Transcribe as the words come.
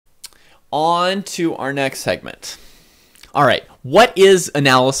On to our next segment. All right, what is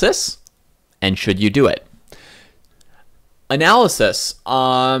analysis and should you do it? Analysis,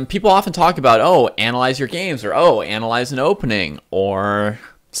 people often talk about, oh, analyze your games, or oh, analyze an opening, or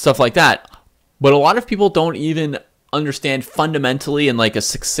stuff like that. But a lot of people don't even understand fundamentally in like a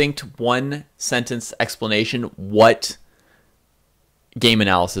succinct one-sentence explanation what game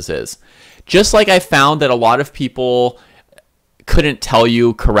analysis is. Just like I found that a lot of people couldn't tell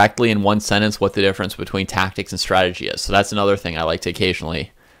you correctly in one sentence what the difference between tactics and strategy is. So that's another thing I like to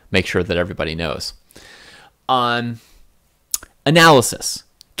occasionally make sure that everybody knows. Analysis.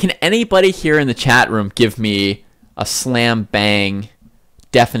 Can anybody here in the chat room give me a slam bang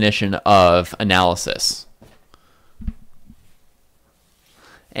definition of analysis?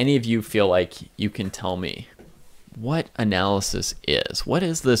 Any of you feel like you can tell me what analysis is? What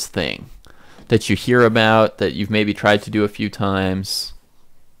is this thing that you hear about, that you've maybe tried to do a few times?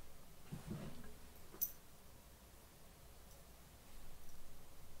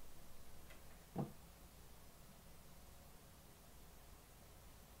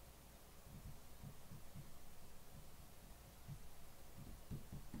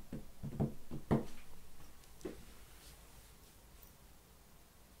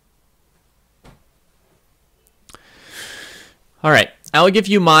 All right, I'll give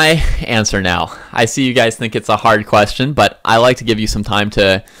you my answer now. I see you guys think it's a hard question, but I like to give you some time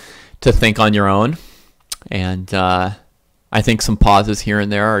to think on your own. And I think some pauses here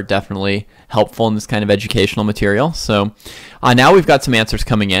and there are definitely helpful in this kind of educational material. So now we've got some answers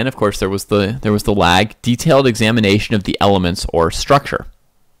coming in. Of course, there was the lag. Detailed examination of the elements or structure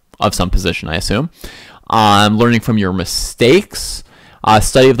of some position, I assume. Learning from your mistakes.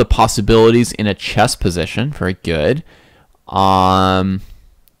 Study of the possibilities in a chess position. Very good. And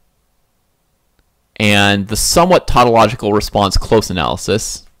the somewhat tautological response, close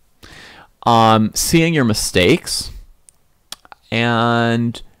analysis, seeing your mistakes,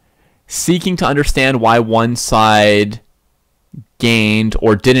 and seeking to understand why one side gained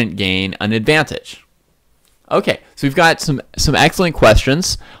or didn't gain an advantage. Okay, so we've got some excellent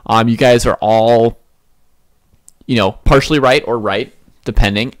questions. You guys are all, partially right or right,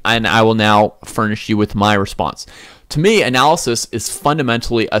 depending, and I will now furnish you with my response. To me, analysis is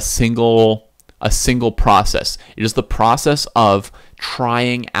fundamentally a single process. It is the process of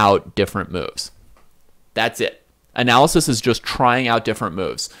trying out different moves. That's it. Analysis is just trying out different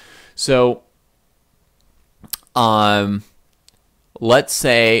moves. So, let's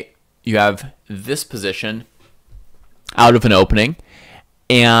say you have this position out of an opening,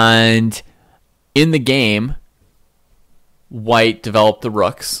 and in the game, white developed the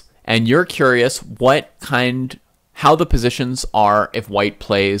rooks, and you're curious how the positions are if white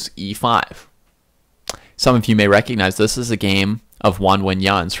plays e5. Some of you may recognize this as a game of Wan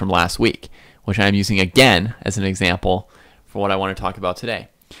Wenyan's from last week, which I'm using again as an example for what I want to talk about today.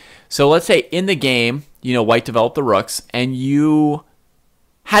 So let's say in the game, white developed the rooks, and you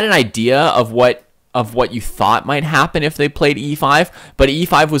had an idea of what you thought might happen if they played e5, but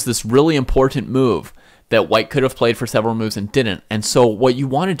e5 was this really important move that white could have played for several moves and didn't. And so what you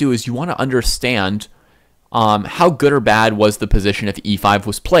want to do is you want to understand how good or bad was the position if e5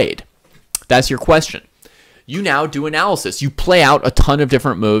 was played. That's your question. You now do analysis. You play out a ton of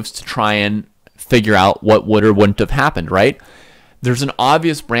different moves to try and figure out what would or wouldn't have happened, right? There's an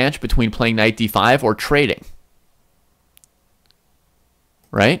obvious branch between playing knight d5 or trading,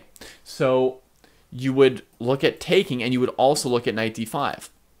 right? So you would look at taking, and you would also look at knight d5.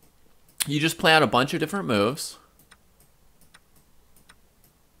 You just play out a bunch of different moves.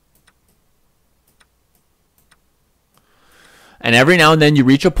 And every now and then you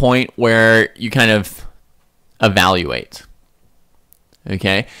reach a point where you kind of evaluate.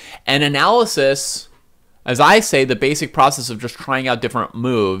 Okay? And analysis, as I say, the basic process of just trying out different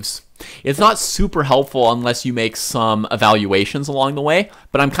moves, it's not super helpful unless you make some evaluations along the way,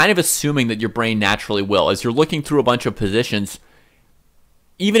 but I'm kind of assuming that your brain naturally will. As you're looking through a bunch of positions,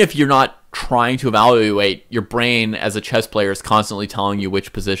 even if you're not trying to evaluate, your brain as a chess player is constantly telling you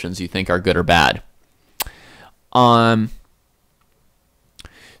which positions you think are good or bad.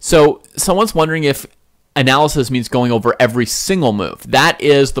 So someone's wondering if analysis means going over every single move. That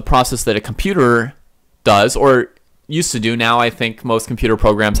is the process that a computer does, or used to do. Now I think most computer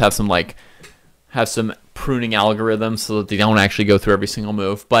programs have some pruning algorithms so that they don't actually go through every single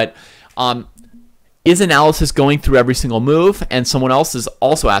move. But is analysis going through every single move? And someone else is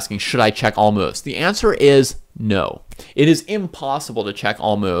also asking, should I check all moves? The answer is no. It is impossible to check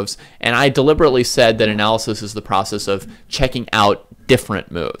all moves, and I deliberately said that analysis is the process of checking out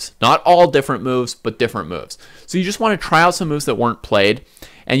different moves. Not all different moves, but different moves. So you just want to try out some moves that weren't played,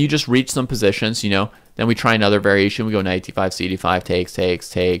 and you just reach some positions, then we try another variation. We go knight d5, c d5,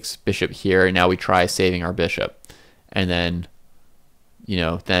 takes, bishop here, and now we try saving our bishop. And then,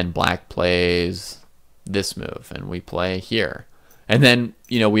 then black plays this move, and we play here. And then,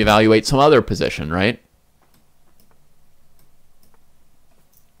 we evaluate some other position, right?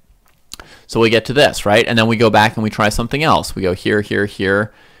 So we get to this, right? And then we go back and we try something else. We go here, here,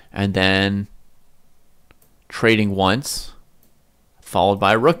 here, and then trading once, followed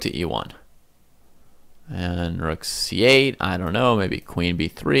by rook to e1. And rook c8, I don't know, maybe queen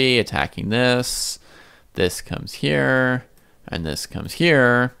b3, attacking this. This comes here, and this comes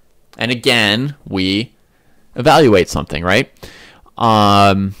here. And again, we evaluate something, right?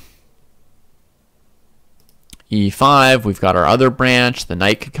 e5, we've got our other branch. The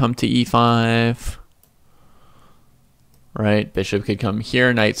knight could come to e5. Right, bishop could come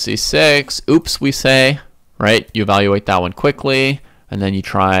here, knight c6. Oops, we say, right? You evaluate that one quickly, and then you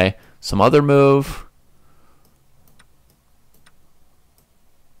try some other move.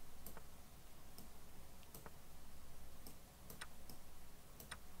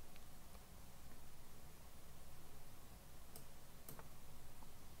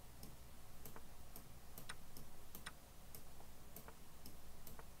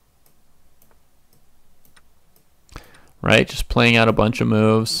 Right, just playing out a bunch of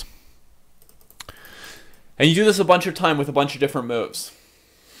moves. And you do this a bunch of time with a bunch of different moves.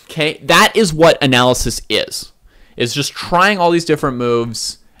 Okay, that is what analysis is just trying all these different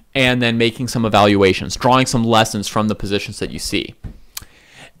moves and then making some evaluations, drawing some lessons from the positions that you see.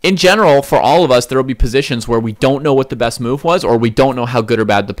 In general, for all of us, there will be positions where we don't know what the best move was, or we don't know how good or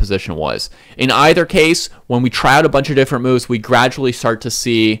bad the position was. In either case, when we try out a bunch of different moves, we gradually start to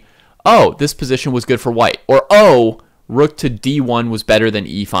see, oh, this position was good for white, or oh, rook to d1 was better than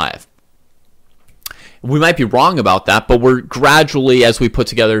e5. We might be wrong about that, but we're gradually, as we put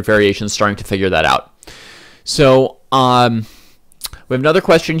together variations, starting to figure that out. So we have another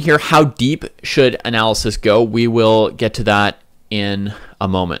question here. How deep should analysis go? We will get to that in a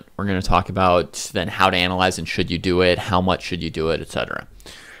moment. We're going to talk about then how to analyze and should you do it, how much should you do it, etc.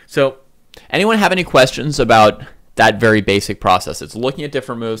 So anyone have any questions about that very basic process? It's looking at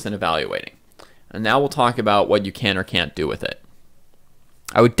different moves and evaluating. And now we'll talk about what you can or can't do with it.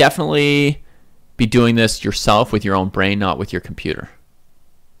 I would definitely be doing this yourself with your own brain, not with your computer.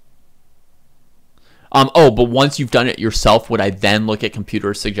 Oh, but once you've done it yourself, would I then look at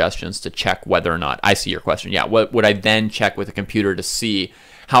computer suggestions to check whether or not? I see your question. Yeah, what would I then check with a computer to see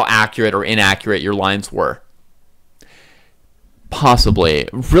how accurate or inaccurate your lines were? Possibly.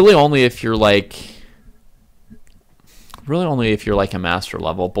 Really only if you're like a master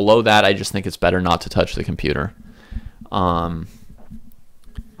level. Below that, I just think it's better not to touch the computer.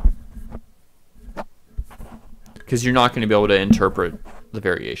 Because you're not going to be able to interpret the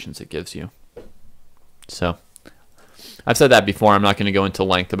variations it gives you. So I've said that before. I'm not going to go into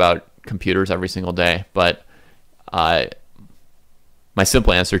length about computers every single day, but my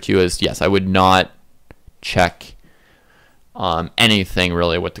simple answer to you is yes, I would not check anything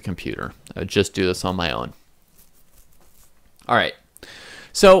really with the computer. I would just do this on my own. All right,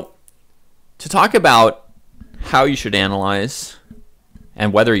 so to talk about how you should analyze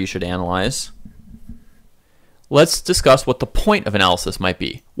and whether you should analyze, let's discuss what the point of analysis might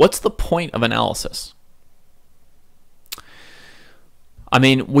be. What's the point of analysis? I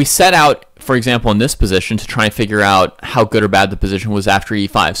mean, we set out, for example, in this position to try and figure out how good or bad the position was after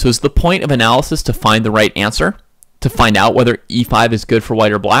e5. So is the point of analysis to find the right answer? To find out whether e5 is good for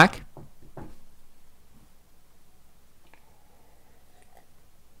white or black?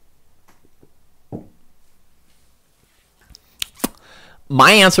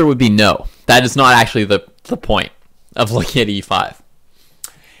 My answer would be no. That is not actually the point of looking at e5.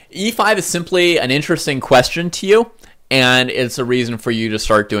 e5 is simply an interesting question to you, and it's a reason for you to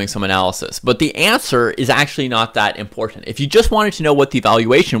start doing some analysis. But the answer is actually not that important. If you just wanted to know what the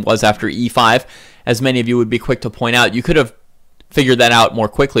evaluation was after e5, as many of you would be quick to point out, you could have figured that out more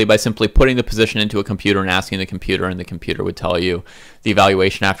quickly by simply putting the position into a computer and asking the computer would tell you the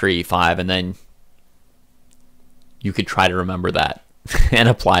evaluation after e5, and then you could try to remember that and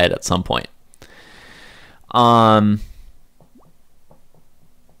apply it at some point.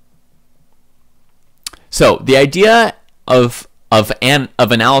 So the idea of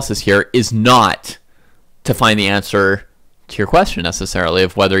analysis here is not to find the answer to your question necessarily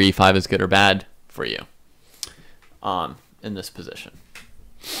of whether e5 is good or bad for you in this position.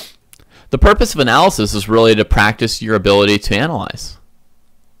 The purpose of analysis is really to practice your ability to analyze.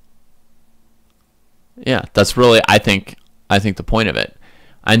 Yeah, that's really, I think the point of it.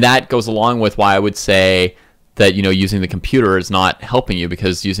 And that goes along with why I would say that, you know, using the computer is not helping you,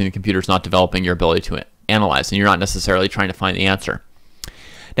 because using the computer is not developing your ability to analyze, and you're not necessarily trying to find the answer.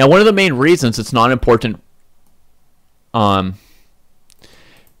 Now, one of the main reasons it's not important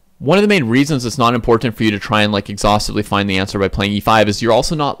for you to try and like exhaustively find the answer by playing e5 is you're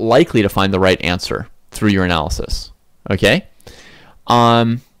also not likely to find the right answer through your analysis. Okay?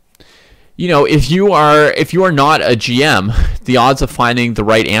 You know, if you are not a GM, the odds of finding the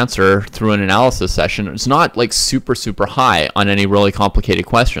right answer through an analysis session is not like super high on any really complicated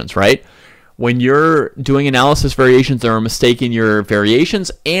questions, right? When you're doing analysis variations, there are mistakes in your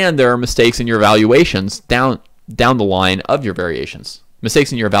variations, and there are mistakes in your evaluations down the line of your variations.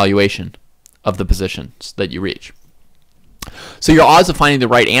 Mistakes in your evaluation of the positions that you reach. So your odds of finding the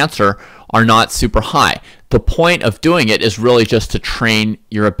right answer are not super high. The point of doing it is really just to train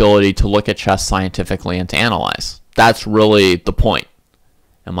your ability to look at chess scientifically and to analyze. That's really the point,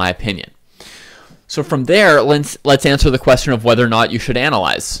 in my opinion. So from there, let's answer the question of whether or not you should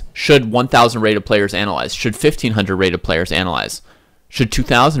analyze. Should 1,000 rated players analyze? Should 1,500 rated players analyze? Should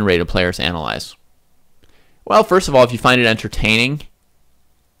 2,000 rated players analyze? Well, first of all, if you find it entertaining,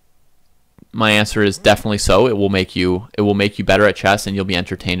 my answer is definitely so. It will make you better at chess, and you'll be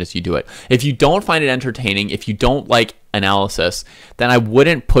entertained as you do it. If you don't find it entertaining, if you don't like analysis, then I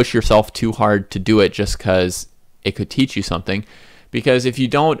wouldn't push yourself too hard to do it just because it could teach you something. Because if you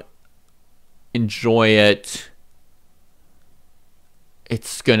don't enjoy it,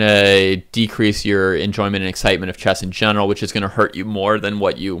 it's going to decrease your enjoyment and excitement of chess in general, which is going to hurt you more than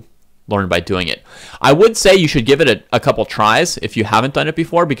what you learn by doing it. I would say you should give it a couple tries if you haven't done it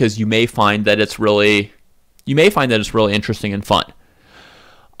before, because you may find that it's really interesting and fun.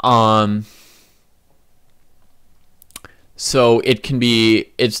 So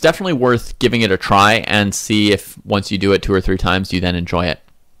it's definitely worth giving it a try and see if once you do it 2 or 3 times, you then enjoy it.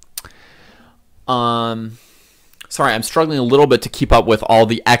 Sorry, I'm struggling a little bit to keep up with all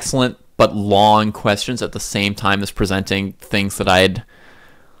the excellent but long questions at the same time as presenting things that I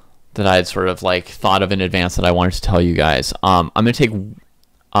had sort of like thought of in advance that I wanted to tell you guys. I'm going to take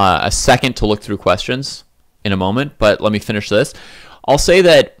a second to look through questions in a moment, but let me finish this. I'll say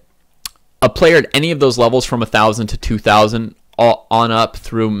that a player at any of those levels from 1,000 to 2,000 on up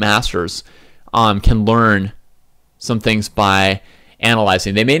through Masters can learn some things by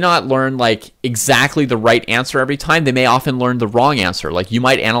analyzing. They may not learn like exactly the right answer every time. They may often learn the wrong answer. Like you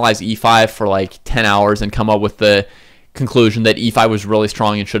might analyze e5 for like 10 hours and come up with the conclusion that e5 was really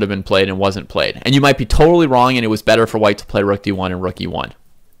strong and should have been played and wasn't played. And you might be totally wrong and it was better for white to play rook d1 and rook e1.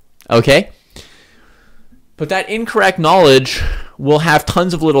 Okay? But that incorrect knowledge will have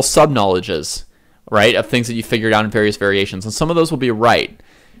tons of little sub-knowledges, right, of things that you figured out in various variations. And some of those will be right.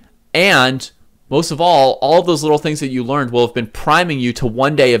 And most of all of those little things that you learned will have been priming you to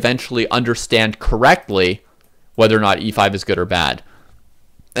one day eventually understand correctly whether or not e5 is good or bad,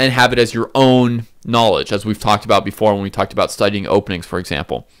 and have it as your own knowledge, as we've talked about before when we talked about studying openings, for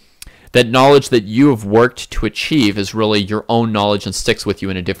example. That knowledge that you have worked to achieve is really your own knowledge and sticks with you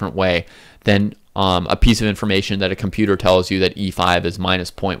in a different way than a piece of information that a computer tells you that e5 is minus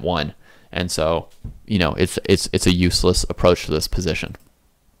 0.1. And so, you know, it's a useless approach to this position.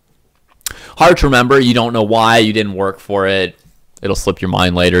 Hard to remember. You don't know why. You didn't work for it. It'll slip your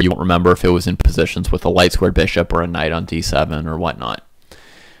mind later. You won't remember if it was in positions with a light squared bishop or a knight on d7 or whatnot,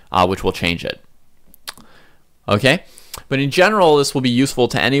 which will change it. Okay? But in general, this will be useful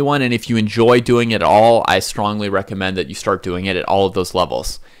to anyone, and if you enjoy doing it at all, I strongly recommend that you start doing it at all of those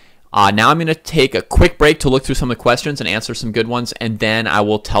levels. Now I'm going to take a quick break to look through some of the questions and answer some good ones, and then I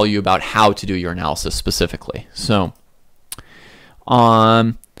will tell you about how to do your analysis specifically. So,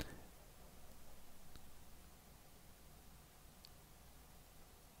 all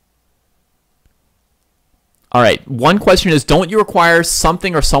right, one question is, don't you require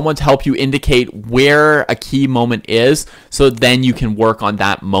something or someone to help you indicate where a key moment is so then you can work on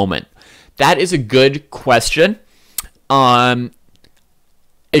that moment? That is a good question.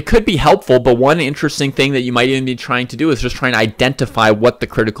 It could be helpful, but one interesting thing that you might even be trying to do is just trying to identify what the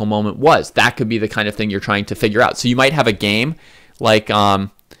critical moment was. That could be the kind of thing you're trying to figure out. So you might have a game like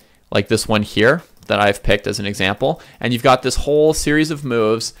this one here that I've picked as an example, and you've got this whole series of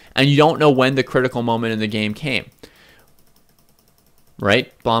moves, and you don't know when the critical moment in the game came.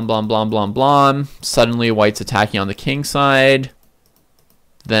 Right? Blom, blom, blom, blom, blom. Suddenly white's attacking on the king side.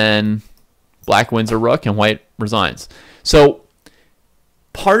 Then black wins a rook and white resigns. So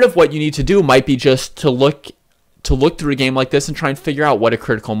part of what you need to do might be just to look through a game like this and try and figure out what a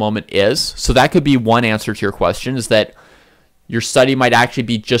critical moment is. So that could be one answer to your question, is that your study might actually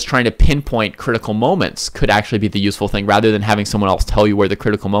be just trying to pinpoint critical moments, could actually be the useful thing, rather than having someone else tell you where the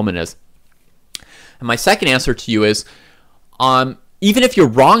critical moment is. And my second answer to you is, even if you're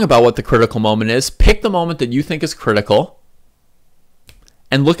wrong about what the critical moment is, pick the moment that you think is critical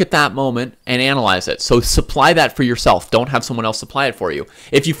and look at that moment and analyze it. So supply that for yourself. Don't have someone else supply it for you.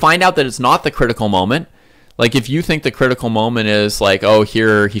 If you find out that it's not the critical moment, like if you think the critical moment is like, oh,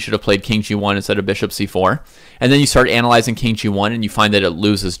 here he should have played king g1 instead of bishop c4, and then you start analyzing king g1 and you find that it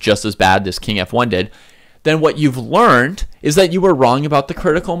loses just as bad as king f1 did, then what you've learned is that you were wrong about the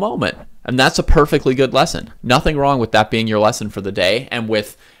critical moment. And that's a perfectly good lesson. Nothing wrong with that being your lesson for the day and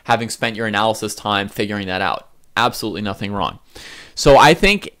with having spent your analysis time figuring that out. Absolutely nothing wrong. So I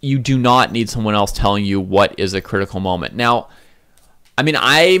think you do not need someone else telling you what is a critical moment. Now, I mean,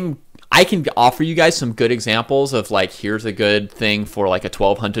 I can offer you guys some good examples of like, here's a good thing for like a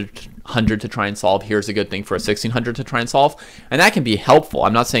 1200 to try and solve. Here's a good thing for a 1600 to try and solve. And that can be helpful.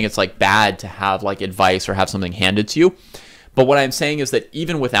 I'm not saying it's like bad to have like advice or have something handed to you. But what I'm saying is that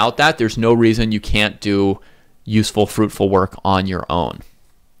even without that, there's no reason you can't do useful, fruitful work on your own.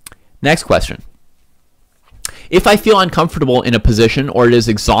 Next question. If I feel uncomfortable in a position or it is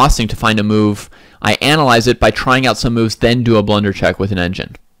exhausting to find a move, I analyze it by trying out some moves, then do a blunder check with an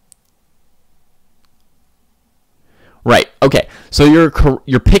engine. Right. Okay. So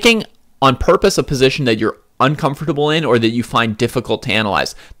you're picking on purpose a position that you're uncomfortable in or that you find difficult to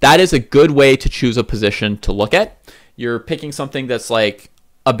analyze. That is a good way to choose a position to look at. You're picking something that's like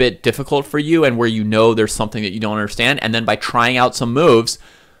a bit difficult for you and where you know there's something that you don't understand. And then by trying out some moves,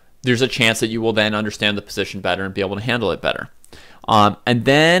 there's a chance that you will then understand the position better and be able to handle it better. And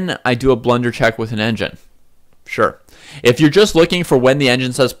then I do a blunder check with an engine. Sure. If you're just looking for when the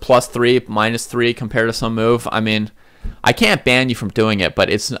engine says +3, -3 compared to some move, I mean, I can't ban you from doing it, but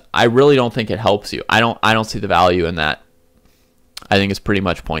I really don't think it helps you. I don't see the value in that. I think it's pretty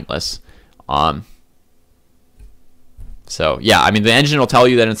much pointless. So yeah, I mean, the engine will tell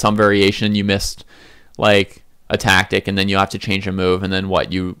you that in some variation you missed like a tactic, and then you have to change a move, and then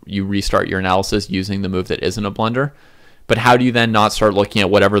what? You restart your analysis using the move that isn't a blunder. But how do you then not start looking at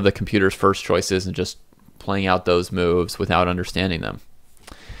whatever the computer's first choice is and just playing out those moves without understanding them?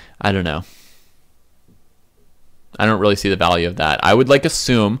 I don't know. I don't really see the value of that. I would like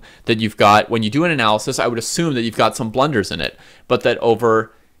assume that you've got, when you do an analysis, I would assume that you've got some blunders in it, but that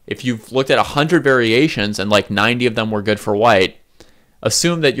if you've looked at 100 variations and like 90 of them were good for white,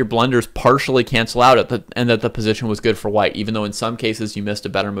 assume that your blunders partially cancel out and that the position was good for white, even though in some cases you missed a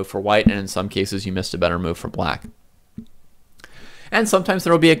better move for white and in some cases you missed a better move for black. And sometimes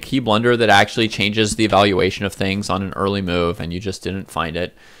there will be a key blunder that actually changes the evaluation of things on an early move and you just didn't find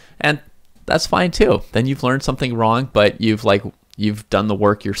it. And that's fine too. Then you've learned something wrong, but you've done the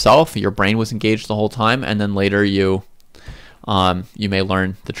work yourself. Your brain was engaged the whole time, and then later you may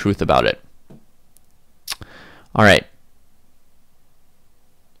learn the truth about it. All right.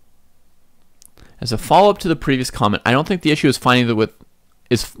 As a follow-up to the previous comment, I don't think the issue is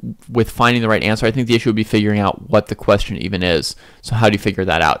with finding the right answer. I think the issue would be figuring out what the question even is. So how do you figure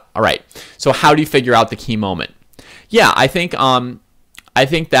that out? All right. So how do you figure out the key moment? Yeah, I think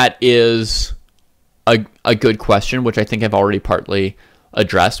that is a good question, which I think I've already partly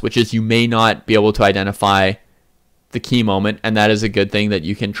addressed, which is you may not be able to identify the key moment, and that is a good thing that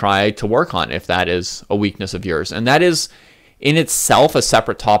you can try to work on if that is a weakness of yours. And that is in itself a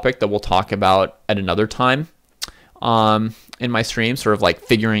separate topic that we'll talk about at another time in my stream, sort of like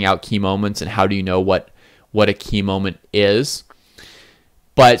figuring out key moments and how do you know what a key moment is.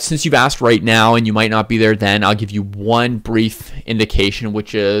 But since you've asked right now and you might not be there then, I'll give you one brief indication,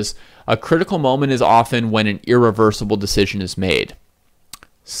 which is a critical moment is often when an irreversible decision is made,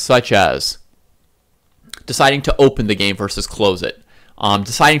 such as deciding to open the game versus close it.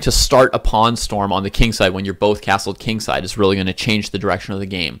 Deciding to start a pawn storm on the king side when you're both castled king side is really going to change the direction of the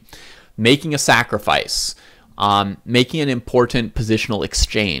game. Making a sacrifice, making an important positional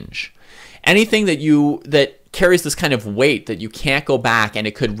exchange. Anything that carries this kind of weight that you can't go back and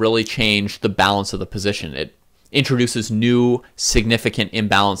it could really change the balance of the position. It introduces new significant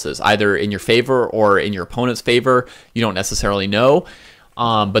imbalances, either in your favor or in your opponent's favor. You don't necessarily know,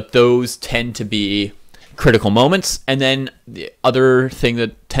 but those tend to be critical moments. And then the other thing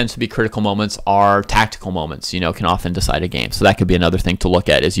that tends to be critical moments are tactical moments, can often decide a game. So that could be another thing to look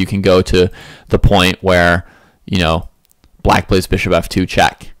at, is you can go to the point where, black plays bishop f2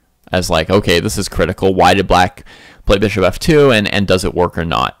 check as like, okay, this is critical. Why did black play bishop f2 and does it work or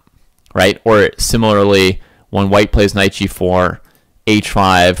not, right? Or similarly, when white plays knight g4,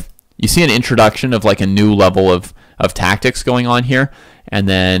 h5, you see an introduction of like a new level of tactics going on here, and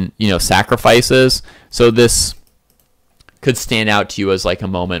then, sacrifices. So this could stand out to you as like a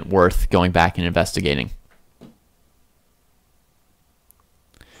moment worth going back and investigating.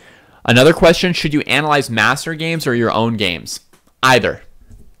 Another question, should you analyze master games or your own games? Either.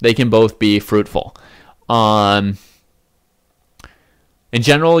 They can both be fruitful. In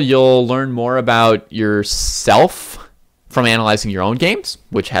general, you'll learn more about yourself from analyzing your own games,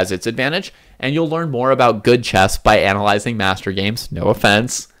 which has its advantage, and you'll learn more about good chess by analyzing master games. No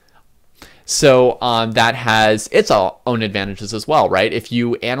offense. So that has its own advantages as well, right? If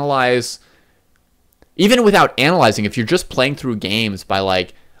you analyze, even without analyzing, if you're just playing through games by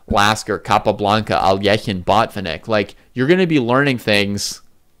like Lasker, Capablanca, Aljechin, Botvinnik, like you're going to be learning things,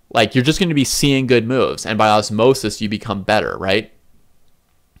 like you're just going to be seeing good moves, and by osmosis you become better, right?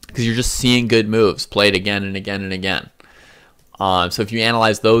 Because you're just seeing good moves played again and again and again. So if you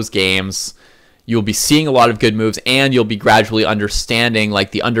analyze those games, you'll be seeing a lot of good moves, and you'll be gradually understanding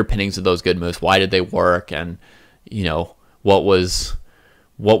like the underpinnings of those good moves. Why did they work? And you know, what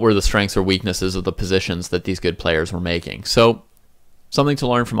were the strengths or weaknesses of the positions that these good players were making? So something to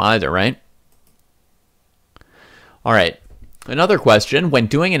learn from either, right? All right. Another question, when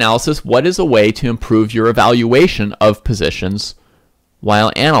doing analysis, what is a way to improve your evaluation of positions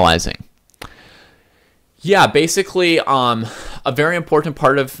while analyzing? Yeah, basically, a very important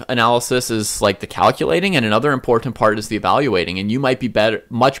part of analysis is like the calculating, and another important part is the evaluating, and you might be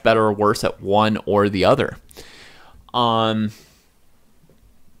much better or worse at one or the other. To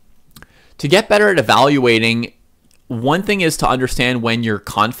get better at evaluating, one thing is to understand when you're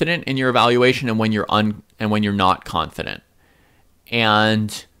confident in your evaluation and when you're not confident.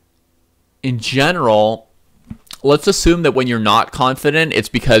 And in general, let's assume that when you're not confident, it's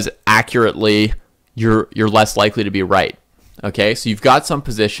because accurately you're less likely to be right. Okay, so you've got some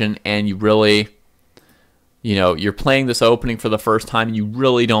position and you really, you know, you're playing this opening for the first time and you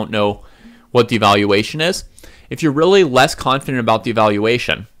really don't know what the evaluation is. If you're really less confident about the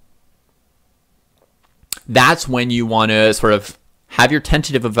evaluation, that's when you want to sort of have your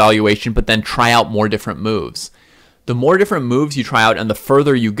tentative evaluation, but then try out more different moves. The more different moves you try out and the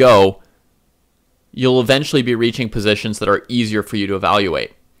further you go, you'll eventually be reaching positions that are easier for you to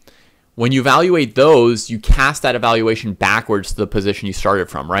evaluate. When you evaluate those, you cast that evaluation backwards to the position you started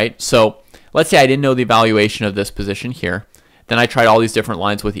from, right? So let's say I didn't know the evaluation of this position here. Then I tried all these different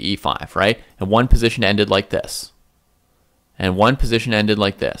lines with the E5, right? And one position ended like this. And one position ended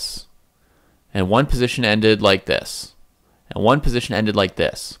like this. And one position ended like this. And one position ended like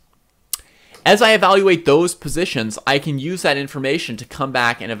this. As I evaluate those positions, I can use that information to come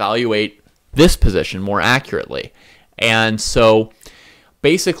back and evaluate this position more accurately. And so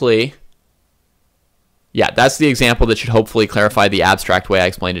basically, yeah, that's the example that should hopefully clarify the abstract way I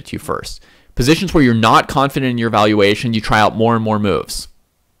explained it to you first. Positions where you're not confident in your evaluation, you try out more and more moves.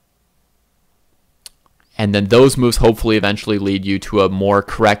 And then those moves hopefully eventually lead you to a more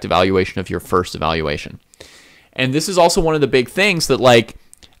correct evaluation of your first evaluation. And this is also one of the big things that, like,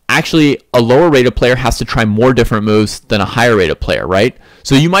 actually a lower rated player has to try more different moves than a higher rated player, right?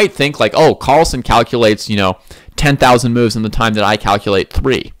 So you might think like, oh, Carlsen calculates, 10,000 moves in the time that I calculate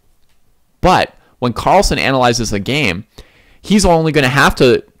 3. But when Carlsen analyzes a game, he's only going to have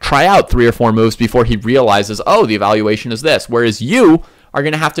to try out 3 or 4 moves before he realizes, oh, the evaluation is this. Whereas you are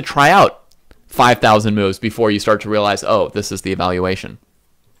going to have to try out 5,000 moves before you start to realize, oh, this is the evaluation.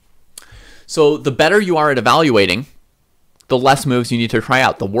 So the better you are at evaluating, the less moves you need to try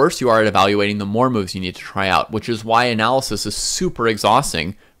out. The worse you are at evaluating, the more moves you need to try out, which is why analysis is super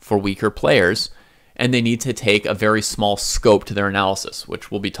exhausting for weaker players, and they need to take a very small scope to their analysis, which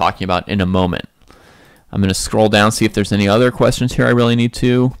we'll be talking about in a moment. I'm going to scroll down, see if there's any other questions here I really need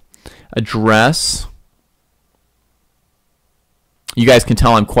to address. You guys can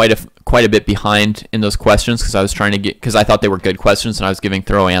tell I'm quite a bit behind in those questions because I thought they were good questions and I was giving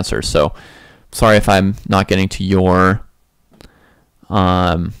thorough answers. So sorry if I'm not getting to your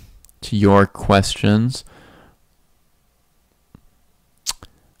questions.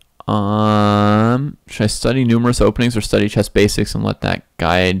 Should I study numerous openings or study chess basics and let that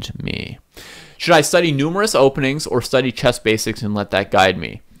guide me? Should I study numerous openings or study chess basics and let that guide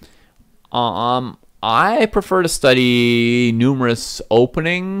me? I prefer to study numerous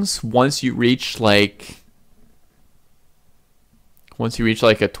openings once you reach like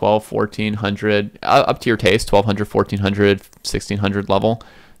a 12, 1400, up to your taste, 1200, 1400, 1600 level.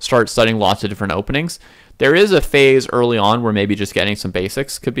 Start studying lots of different openings. There is a phase early on where maybe just getting some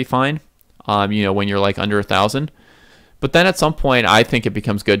basics could be fine, when you're like under 1,000. But then at some point, I think it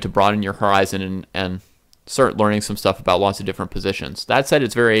becomes good to broaden your horizon and start learning some stuff about lots of different positions. That said,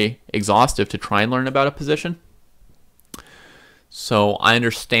 it's very exhaustive to try and learn about a position. So I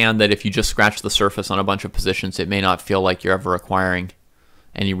understand that if you just scratch the surface on a bunch of positions, it may not feel like you're ever acquiring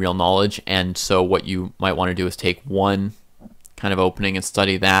any real knowledge. And so what you might want to do is take one kind of opening and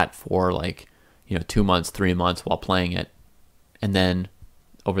study that for like, 2 months, 3 months while playing it. And then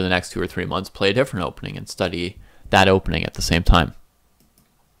over the next 2 or 3 months, play a different opening and study that opening at the same time.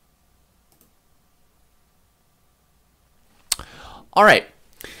 All right.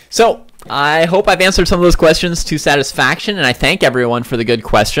 So I hope I've answered some of those questions to satisfaction, and I thank everyone for the good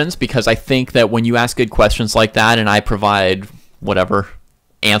questions, because I think that when you ask good questions like that and I provide whatever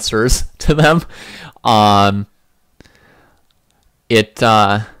answers to them, it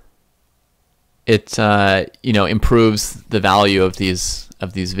improves the value of these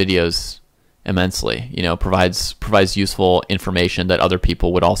videos immensely. Provides useful information that other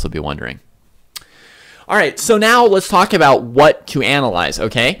people would also be wondering. All right, so now let's talk about what to analyze,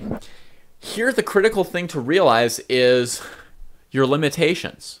 okay? Here, the critical thing to realize is your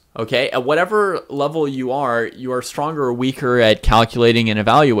limitations, okay? At whatever level you are stronger or weaker at calculating and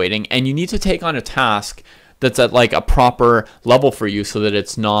evaluating, and you need to take on a task that's at like a proper level for you so that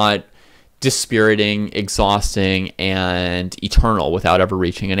it's not dispiriting, exhausting, and eternal without ever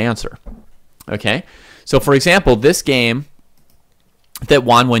reaching an answer, okay? So for example, this game that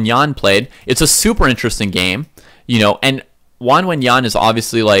Wan Wenyan played, it's a super interesting game, and Wan Wenyan is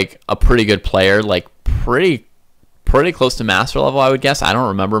obviously like a pretty good player, like pretty close to master level, I would guess. I don't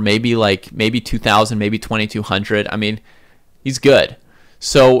remember, maybe 2000, maybe 2200. I mean, he's good.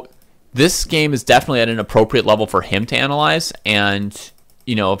 So this game is definitely at an appropriate level for him to analyze, and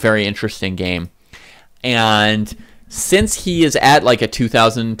a very interesting game. And since he is at like a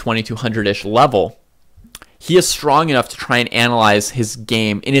 2000, 2200-ish level, he is strong enough to try and analyze his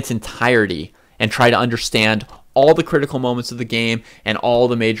game in its entirety and try to understand all the critical moments of the game and all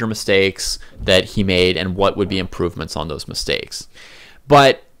the major mistakes that he made and what would be improvements on those mistakes.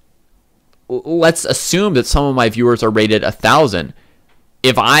 But let's assume that some of my viewers are rated 1,000.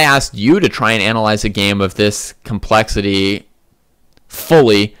 If I asked you to try and analyze a game of this complexity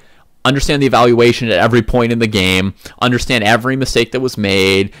fully, understand the evaluation at every point in the game, understand every mistake that was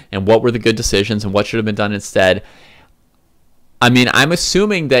made and what were the good decisions and what should have been done instead, I mean, I'm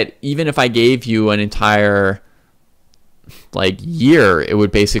assuming that even if I gave you an entire year, it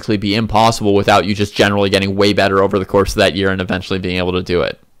would basically be impossible without you just generally getting way better over the course of that year and eventually being able to do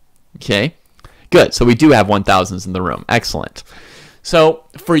it. Okay? Good. So we do have 1,000s in the room. Excellent. So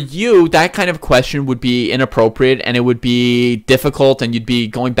for you, that kind of question would be inappropriate, and it would be difficult, and you'd be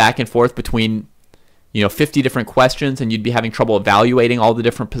going back and forth between 50 different questions, and you'd be having trouble evaluating all the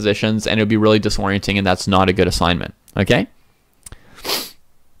different positions, and it would be really disorienting, and that's not a good assignment. Okay?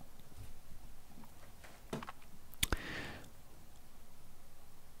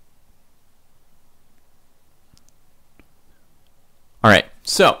 All right,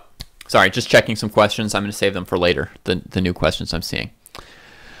 so, sorry, just checking some questions. I'm going to save them for later, the new questions I'm seeing.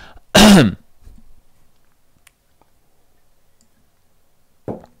 All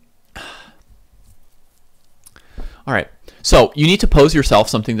right, so you need to pose yourself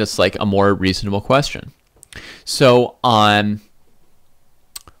something that's like a more reasonable question. So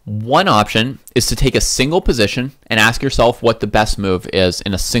one option is to take a single position and ask yourself what the best move is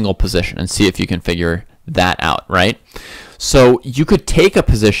in a single position and see if you can figure that out, right? So you could take a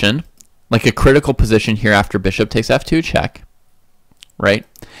position, like a critical position here after bishop takes f2 check, right?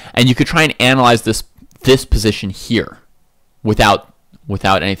 And you could try and analyze this position here without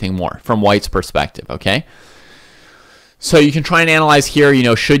anything more from white's perspective, okay? So you can try and analyze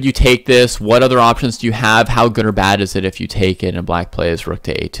here, should you take this? What other options do you have? How good or bad is it if you take it and black plays rook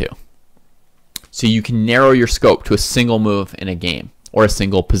to a2? So you can narrow your scope to a single move in a game or a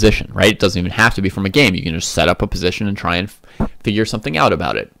single position, right? It doesn't even have to be from a game. You can just set up a position and try and figure something out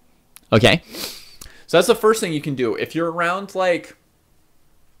about it. Okay? So that's the first thing you can do. If you're around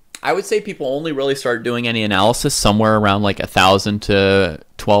I would say people only really start doing any analysis somewhere around 1,000 to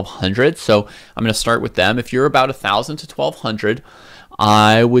 1,200. So I'm going to start with them. If you're about 1,000 to 1,200,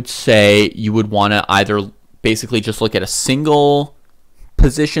 I would say you would want to either basically just look at a single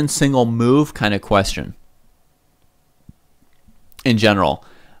position, single move kind of question in general,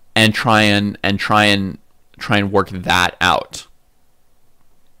 and try and work that out.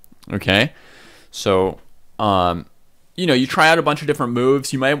 Okay, so you try out a bunch of different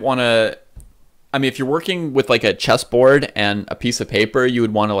moves. You might want to, if you're working with a chessboard and a piece of paper, you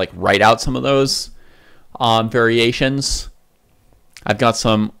would want to write out some of those variations. I've got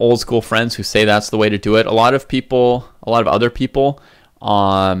some old school friends who say that's the way to do it. A lot of other people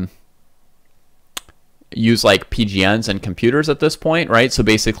use PGNs and computers at this point, right? So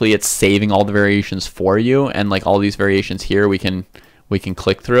basically it's saving all the variations for you, and all these variations here we can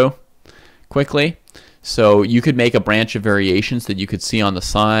click through quickly. So you could make a branch of variations that you could see on the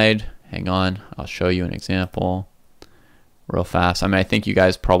side. Hang on, I'll show you an example real fast. I mean, I think you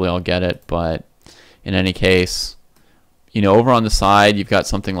guys probably all get it, but in any case, you know, over on the side, you've got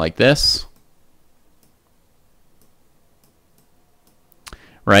something like this,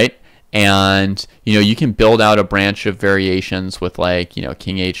 right? And, you know, you can build out a branch of variations with, like, you know,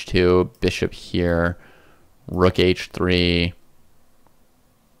 king h2, bishop here, rook h3,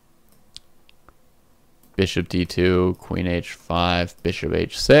 bishop d2, queen h5, bishop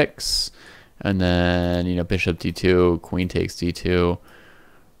h6, and then, you know, bishop d2, queen takes d2,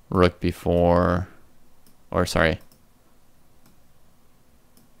 rook b4, or sorry.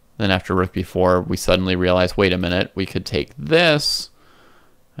 Then after rook b4, we suddenly realize, wait a minute, we could take this,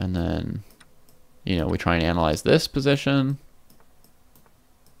 and then, you know, we try and analyze this position.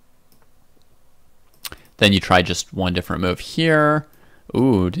 Then you try just one different move here.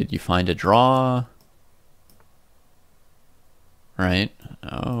 Ooh, did you find a draw? Right?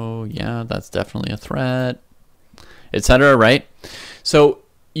 Oh, yeah, that's definitely a threat, etc., right? So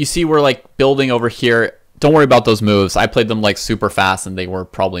you see we're like building over here. Don't worry about those moves. I played them like super fast and they were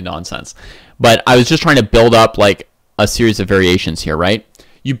probably nonsense. But I was just trying to build up like a series of variations here, right?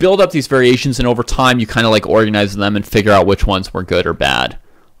 You build up these variations and over time you kind of like organize them and figure out which ones were good or bad.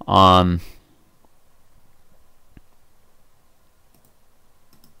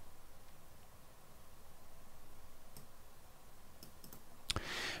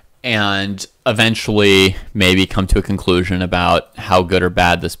 And eventually maybe come to a conclusion about how good or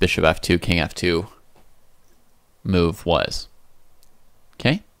bad this bishop f2, king f2 move was.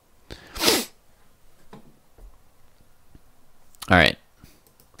 Okay? All right.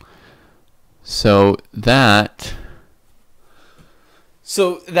 So that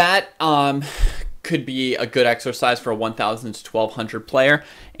could be a good exercise for a 1,000 to 1,200 player.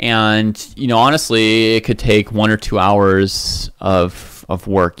 And, you know, honestly, it could take 1 or 2 hours of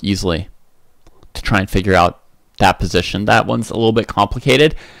work easily to try and figure out that position. That one's a little bit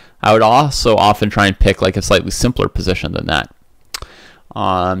complicated. I would also often try and pick like a slightly simpler position than that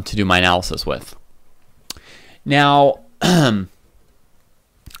to do my analysis with. Now,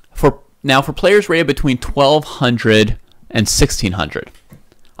 for players rated between 1,200 and 1,600,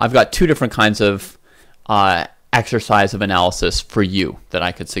 I've got two different kinds of exercise of analysis for you that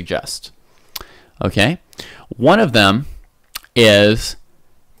I could suggest. Okay, one of them is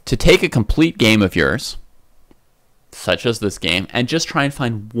to take a complete game of yours, such as this game, and just try and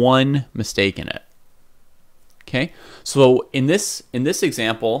find one mistake in it. Okay, so in this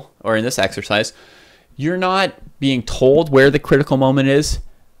example, or in this exercise, you're not being told where the critical moment is.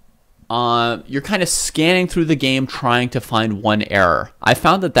 You're kind of scanning through the game trying to find one error. I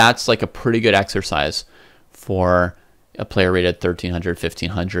found that that's like a pretty good exercise for a player rated 1,300,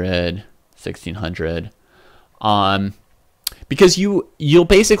 1,500, 1,600. Because you'll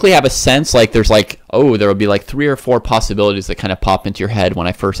basically have a sense like there's like, oh, there will be like 3 or 4 possibilities that kind of pop into your head when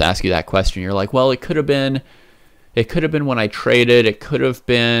I first ask you that question. You're like, well, it could have been when I traded, it could have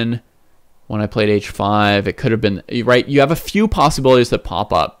been when I played h5, it could have been, right? You have a few possibilities that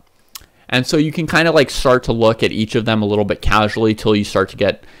pop up. And so you can kind of like start to look at each of them a little bit casually till you start to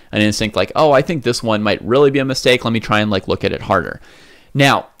get an instinct like, oh, I think this one might really be a mistake. Let me try and like look at it harder.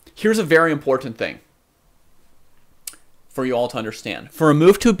 Now, here's a very important thing for you all to understand. For a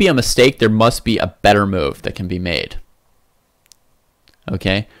move to be a mistake, there must be a better move that can be made.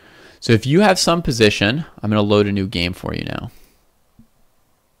 Okay? So if you have some position, I'm going to load a new game for you now.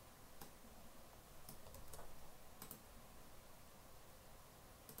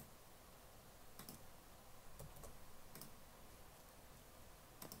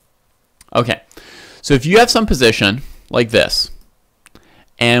 Okay, so if you have some position like this,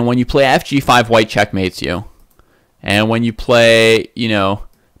 and when you play fg5, white checkmates you, and when you play, you know,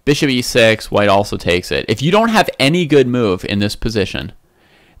 bishop e6, white also takes it. If you don't have any good move in this position,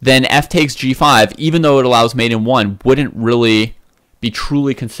 then f takes g5, even though it allows mate in 1, wouldn't really be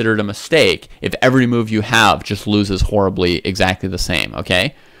truly considered a mistake if every move you have just loses horribly exactly the same,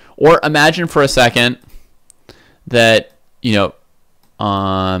 okay? Or imagine for a second that, you know,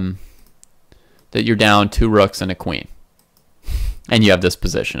 that you're down 2 rooks and a queen, and you have this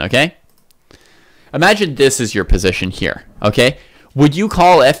position, okay? Imagine this is your position here, okay? Would you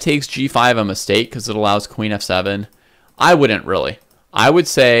call f takes g5 a mistake because it allows queen f7? I wouldn't really. I would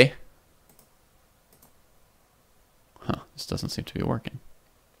say, this doesn't seem to be working.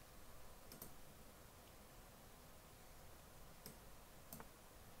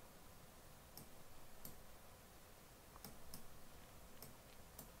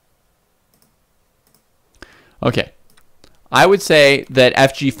 Okay, I would say that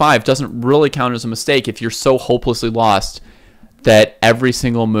fg5 doesn't really count as a mistake if you're so hopelessly lost that every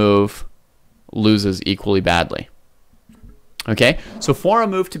single move loses equally badly. Okay, so for a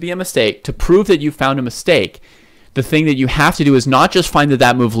move to be a mistake, to prove that you found a mistake, the thing that you have to do is not just find that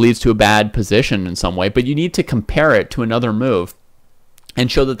that move leads to a bad position in some way, but you need to compare it to another move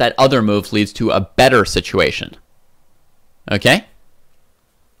and show that that other move leads to a better situation. Okay?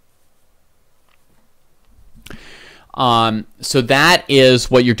 So that is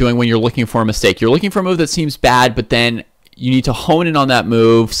what you're doing when you're looking for a mistake. You're looking for a move that seems bad, but then you need to hone in on that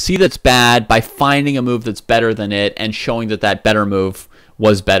move, see that's bad by finding a move that's better than it and showing that that better move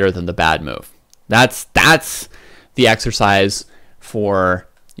was better than the bad move. That's the exercise for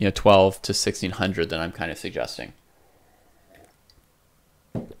 12 to 1600 that I'm kind of suggesting.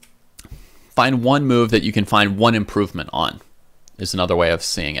 Find one move that you can find one improvement on is another way of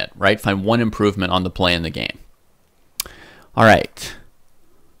seeing it, right? Find one improvement on the play in the game. All right.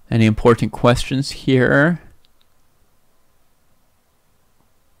 Any important questions here?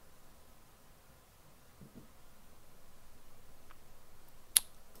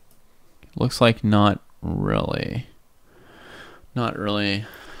 Looks like not really. Not really.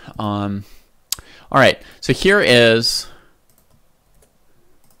 All right. So here is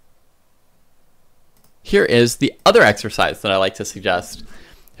the other exercise that I like to suggest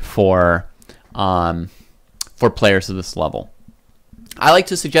for players of this level. I like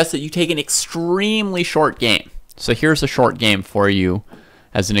to suggest that you take an extremely short game. So here's a short game for you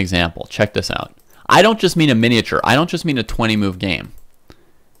as an example. Check this out. I don't just mean a miniature. I don't just mean a 20-move game.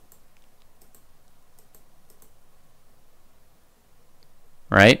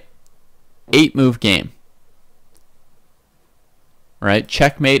 Right? 8-move game. Right?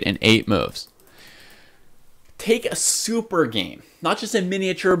 Checkmate in 8 moves. Take a super game. Not just a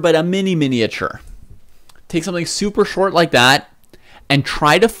miniature, but a mini miniature. Take something super short like that and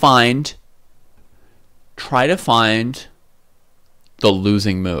try to find the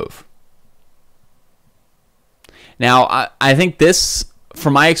losing move. Now, I think this,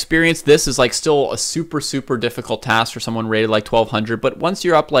 from my experience, this is like still a super difficult task for someone rated like 1200, but once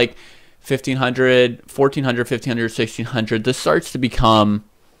you're up like 1500, 1400, 1500, 1600, this starts to become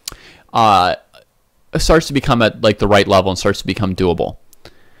at like the right level and starts to become doable.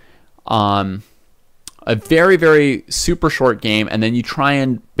 A very super short game, and then you try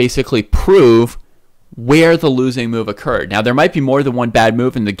and basically prove where the losing move occurred. Now, there might be more than one bad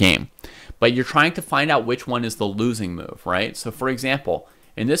move in the game, but you're trying to find out which one is the losing move, right? So, for example,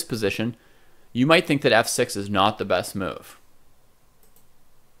 in this position, you might think that f6 is not the best move.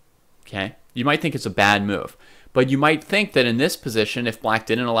 Okay? You might think it's a bad move, but you might think that in this position, if black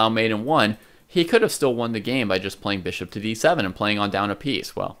didn't allow mate and won, he could have still won the game by just playing bishop to d7 and playing on down a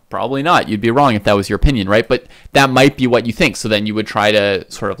piece. Well, probably not. You'd be wrong if that was your opinion, right? But that might be what you think. So then you would try to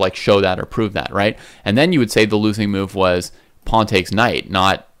sort of like show that or prove that, right? And then you would say the losing move was pawn takes knight,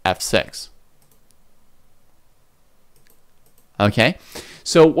 not f6. Okay?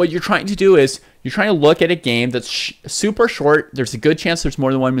 So what you're trying to do is you're trying to look at a game that's super short. There's a good chance there's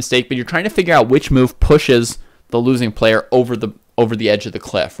more than one mistake, but you're trying to figure out which move pushes the losing player over the edge of the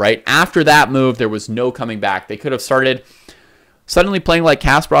cliff, right? After that move, there was no coming back. They could have started suddenly playing like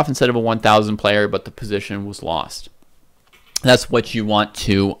Kasparov instead of a 1000 player, but the position was lost. That's what you want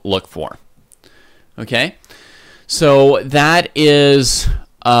to look for. Okay? So that is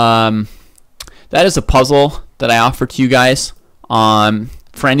a puzzle that I offer to you guys.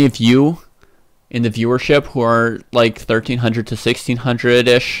 For any of you in the viewership who are like 1300 to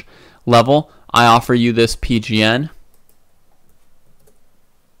 1600-ish level, I offer you this PGN.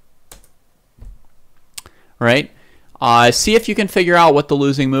 Right? See if you can figure out what the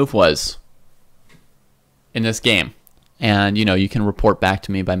losing move was in this game. And, you can report back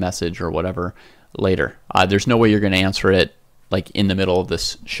to me by message or whatever later. There's no way you're going to answer it like in the middle of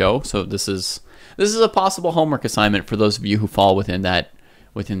this show. So this is a possible homework assignment for those of you who fall within that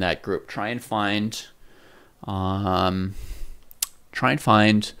group. Try and find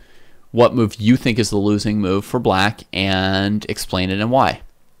what move you think is the losing move for black and explain it and why.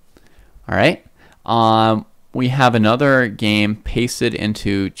 All right? We have another game pasted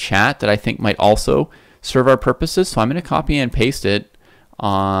into chat that I think might also serve our purposes. So I'm going to copy and paste it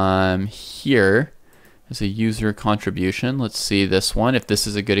here as a user contribution. Let's see this one, if this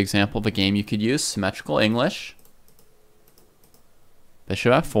is a good example of a game you could use. Symmetrical English.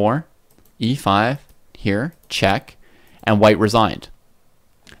 Bishop f4, e5, here, check, and white resigned.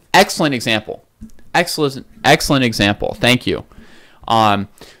 Excellent example. Excellent example. Thank you.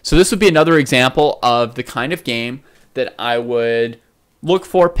 So this would be another example of the kind of game that I would look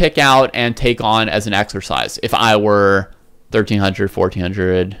for, pick out, and take on as an exercise if I were 1300,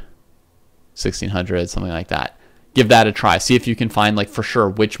 1400, 1600, something like that. Give that a try. See if you can find, like, for sure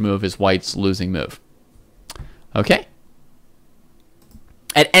which move is white's losing move. Okay?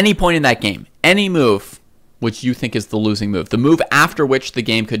 At any point in that game, any move which you think is the losing move, the move after which the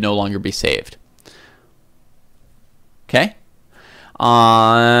game could no longer be saved. Okay?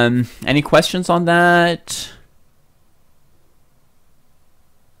 Any questions on that?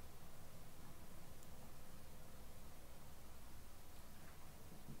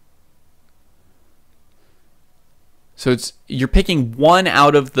 So you're picking one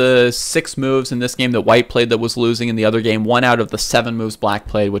out of the 6 moves in this game that white played that was losing, in the other game, one out of the 7 moves black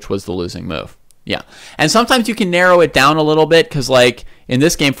played, which was the losing move. Yeah. And sometimes you can narrow it down a little bit because, like, in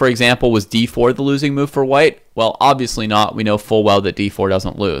this game, for example, was d4 the losing move for white? Well, obviously not. We know full well that d4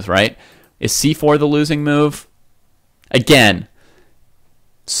 doesn't lose, right? Is c4 the losing move? Again,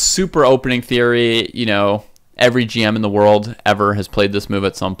 super opening theory, you know, every GM in the world ever has played this move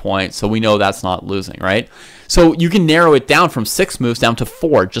at some point, so we know that's not losing, right? So you can narrow it down from 6 moves down to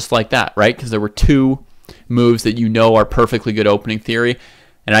 4, just like that, right? Because there were 2 moves that you know are perfectly good opening theory,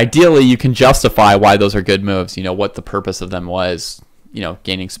 and ideally you can justify why those are good moves, you know, what the purpose of them was, you know,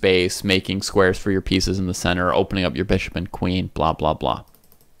 gaining space, making squares for your pieces in the center, opening up your bishop and queen, blah, blah, blah.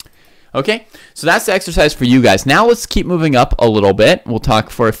 Okay, so that's the exercise for you guys. Now let's keep moving up a little bit. We'll talk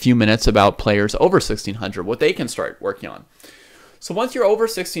for a few minutes about players over 1600, what they can start working on. So once you're over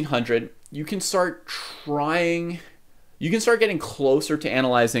 1600, you can start getting closer to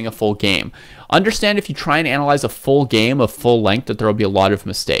analyzing a full game. Understand if you try and analyze a full game of full length that there will be a lot of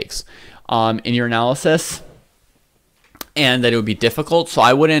mistakes in your analysis and that it would be difficult. So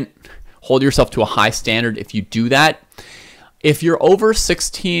I wouldn't hold yourself to a high standard if you do that. If you're over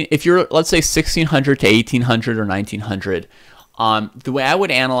 16, if you're, let's say 1600 to 1800 or 1900, the way I would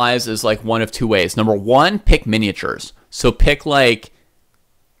analyze is like one of 2 ways. Number 1, pick miniatures. So pick like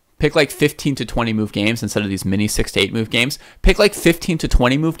 15 to 20 move games instead of these mini 6 to 8 move games. Pick like 15 to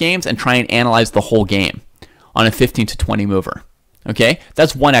 20 move games and try and analyze the whole game on a 15 to 20 mover. Okay,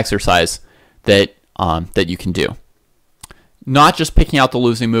 that's one exercise that that you can do. Not just picking out the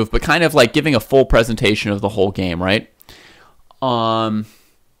losing move, but kind of like giving a full presentation of the whole game, right?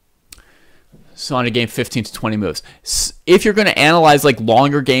 So on a game, 15 to 20 moves. If you're going to analyze like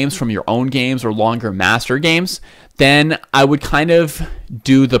longer games from your own games or longer master games, then I would kind of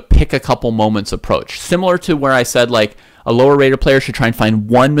do the pick a couple moments approach. Similar to where I said like a lower rated player should try and find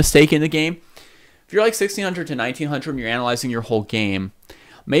one mistake in the game. If you're like 1600 to 1900 and you're analyzing your whole game,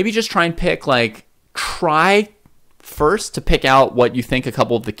 maybe just try and pick like, try first to pick out what you think a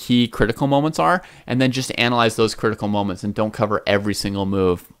couple of the key critical moments are, and then just analyze those critical moments and don't cover every single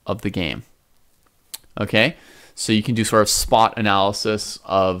move of the game. Okay? So you can do sort of spot analysis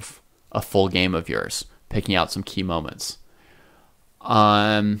of a full game of yours, picking out some key moments.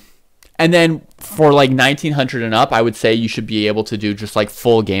 And then for like 1900 and up, I would say you should be able to do just like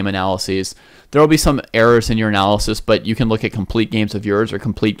full game analyses. There will be some errors in your analysis, but you can look at complete games of yours or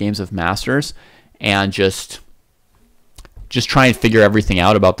complete games of masters and just try and figure everything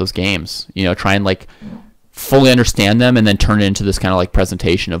out about those games. You know, try and like fully understand them and then turn it into this kind of like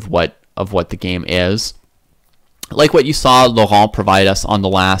presentation of what the game is. Like what you saw Laurent provide us on the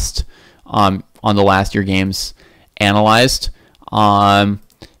last Your Games Analyzed.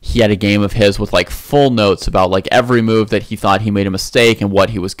 He had a game of his with like full notes about like every move that he thought he made a mistake and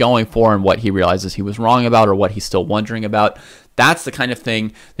what he was going for and what he realizes he was wrong about or what he's still wondering about. That's the kind of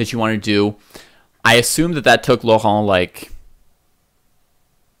thing that you want to do. I assume that took Laurent like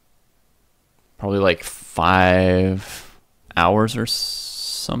probably like 5 hours or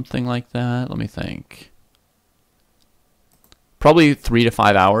something like that. Let me think. Probably 3 to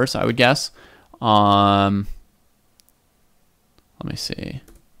 5 hours, I would guess. Let me see.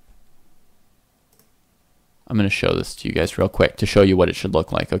 I'm going to show this to you guys real quick to show you what it should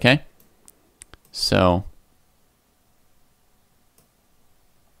look like, okay? So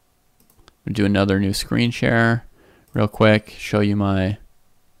I'm going to do another new screen share real quick, show you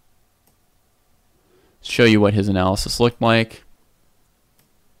what his analysis looked like.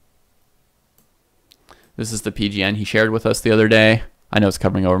 This is the PGN he shared with us the other day. I know it's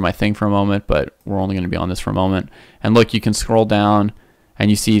covering over my thing for a moment, but we're only going to be on this for a moment. And look, you can scroll down and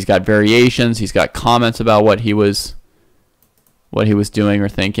you see he's got variations. He's got comments about what he was doing or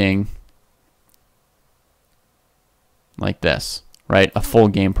thinking. Like this, right? A full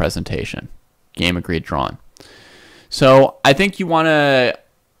game presentation. Game agreed, drawn. So I think you want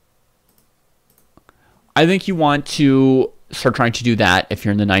to start trying to do that if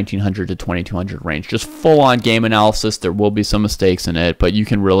you're in the 1900 to 2200 range. Just full on game analysis. There will be some mistakes in it, but you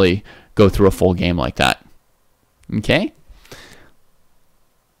can really go through a full game like that. Okay?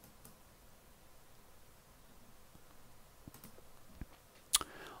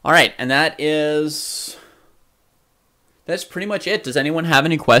 All right, and that is that's pretty much it. Does anyone have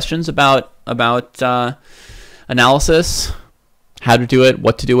any questions about analysis, how to do it,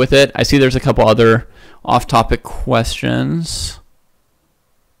 what to do with it? I see there's a couple other off-topic questions.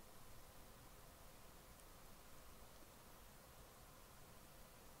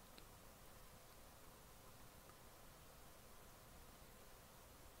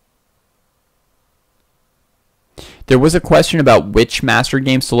 There was a question about which master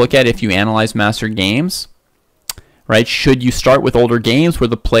games to look at if you analyze master games, right? Should you start with older games where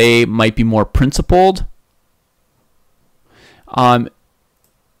the play might be more principled? And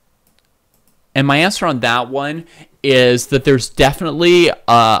my answer on that one is that there's definitely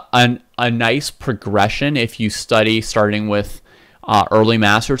a nice progression if you study starting with early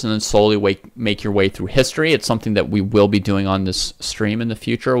masters and then slowly make your way through history. It's something that we will be doing on this stream in the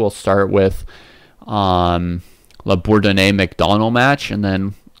future. We'll start with La Bourdonnais McDonald match, and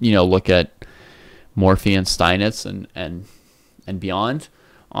then look at Morphy and Steinitz and beyond.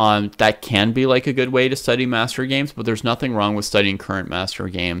 That can be like a good way to study master games, but there's nothing wrong with studying current master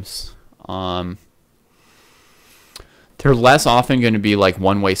games. They're less often going to be like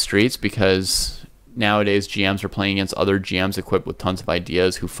one-way streets because nowadays GMs are playing against other GMs equipped with tons of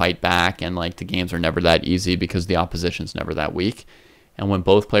ideas who fight back, and like the games are never that easy because the opposition's never that weak. And when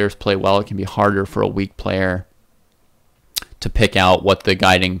both players play well, it can be harder for a weak player to pick out what the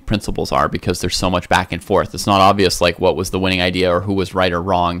guiding principles are because there's so much back and forth. It's not obvious like what was the winning idea or who was right or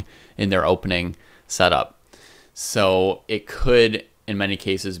wrong in their opening setup. So it could, in many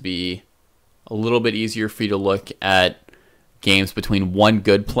cases, be a little bit easier for you to look at games between one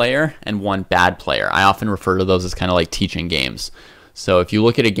good player and one bad player. I often refer to those as kind of like teaching games. So if you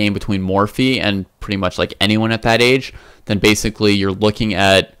look at a game between Morphy and pretty much like anyone at that age, then basically you're looking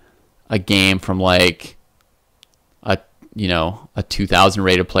at a game from like a 2000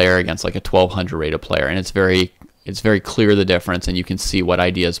 rated player against like a 1200 rated player, and it's very clear the difference, and you can see what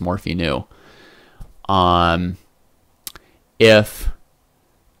ideas Morphy knew. If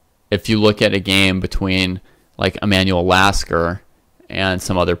you look at a game between like Emmanuel Lasker and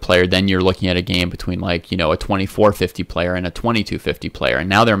some other player, then you're looking at a game between like a 2450 player and a 2250 player, and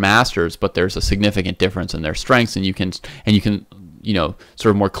now they're masters, but there's a significant difference in their strengths, and you can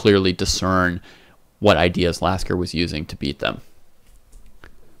sort of more clearly discern what ideas Lasker was using to beat them.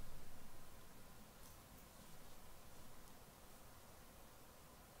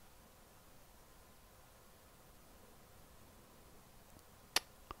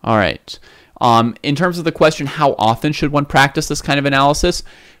 All right. In terms of the question, how often should one practice this kind of analysis?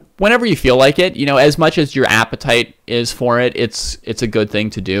 Whenever you feel like it, as much as your appetite is for it, it's a good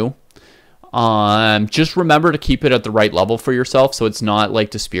thing to do. Just remember to keep it at the right level for yourself so it's not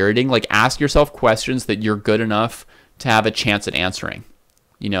like dispiriting. Like ask yourself questions that you're good enough to have a chance at answering.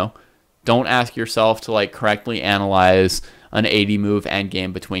 Don't ask yourself to like correctly analyze an 80 move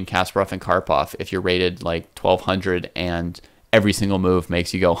endgame between Kasparov and Karpov if you're rated like 1200 and every single move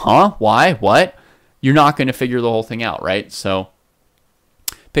makes you go, huh? Why? What? You're not going to figure the whole thing out, right? So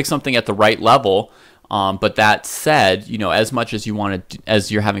pick something at the right level. But that said, as much as you want to,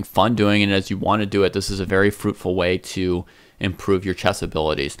 as you're having fun doing it, and as you want to do it, this is a very fruitful way to improve your chess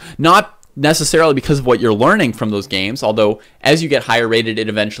abilities. Not necessarily because of what you're learning from those games, although as you get higher rated, it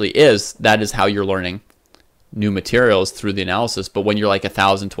eventually is. That is how you're learning new materials through the analysis. But when you're like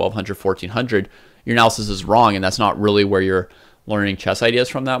 1,000, 1,200, 1,400, your analysis is wrong, and that's not really where you're learning chess ideas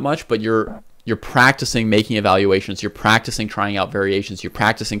from that much. But you're practicing making evaluations, you're practicing trying out variations, you're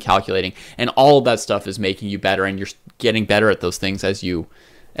practicing calculating, and all of that stuff is making you better, and you're getting better at those things as you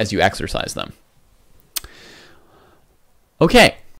exercise them. Okay,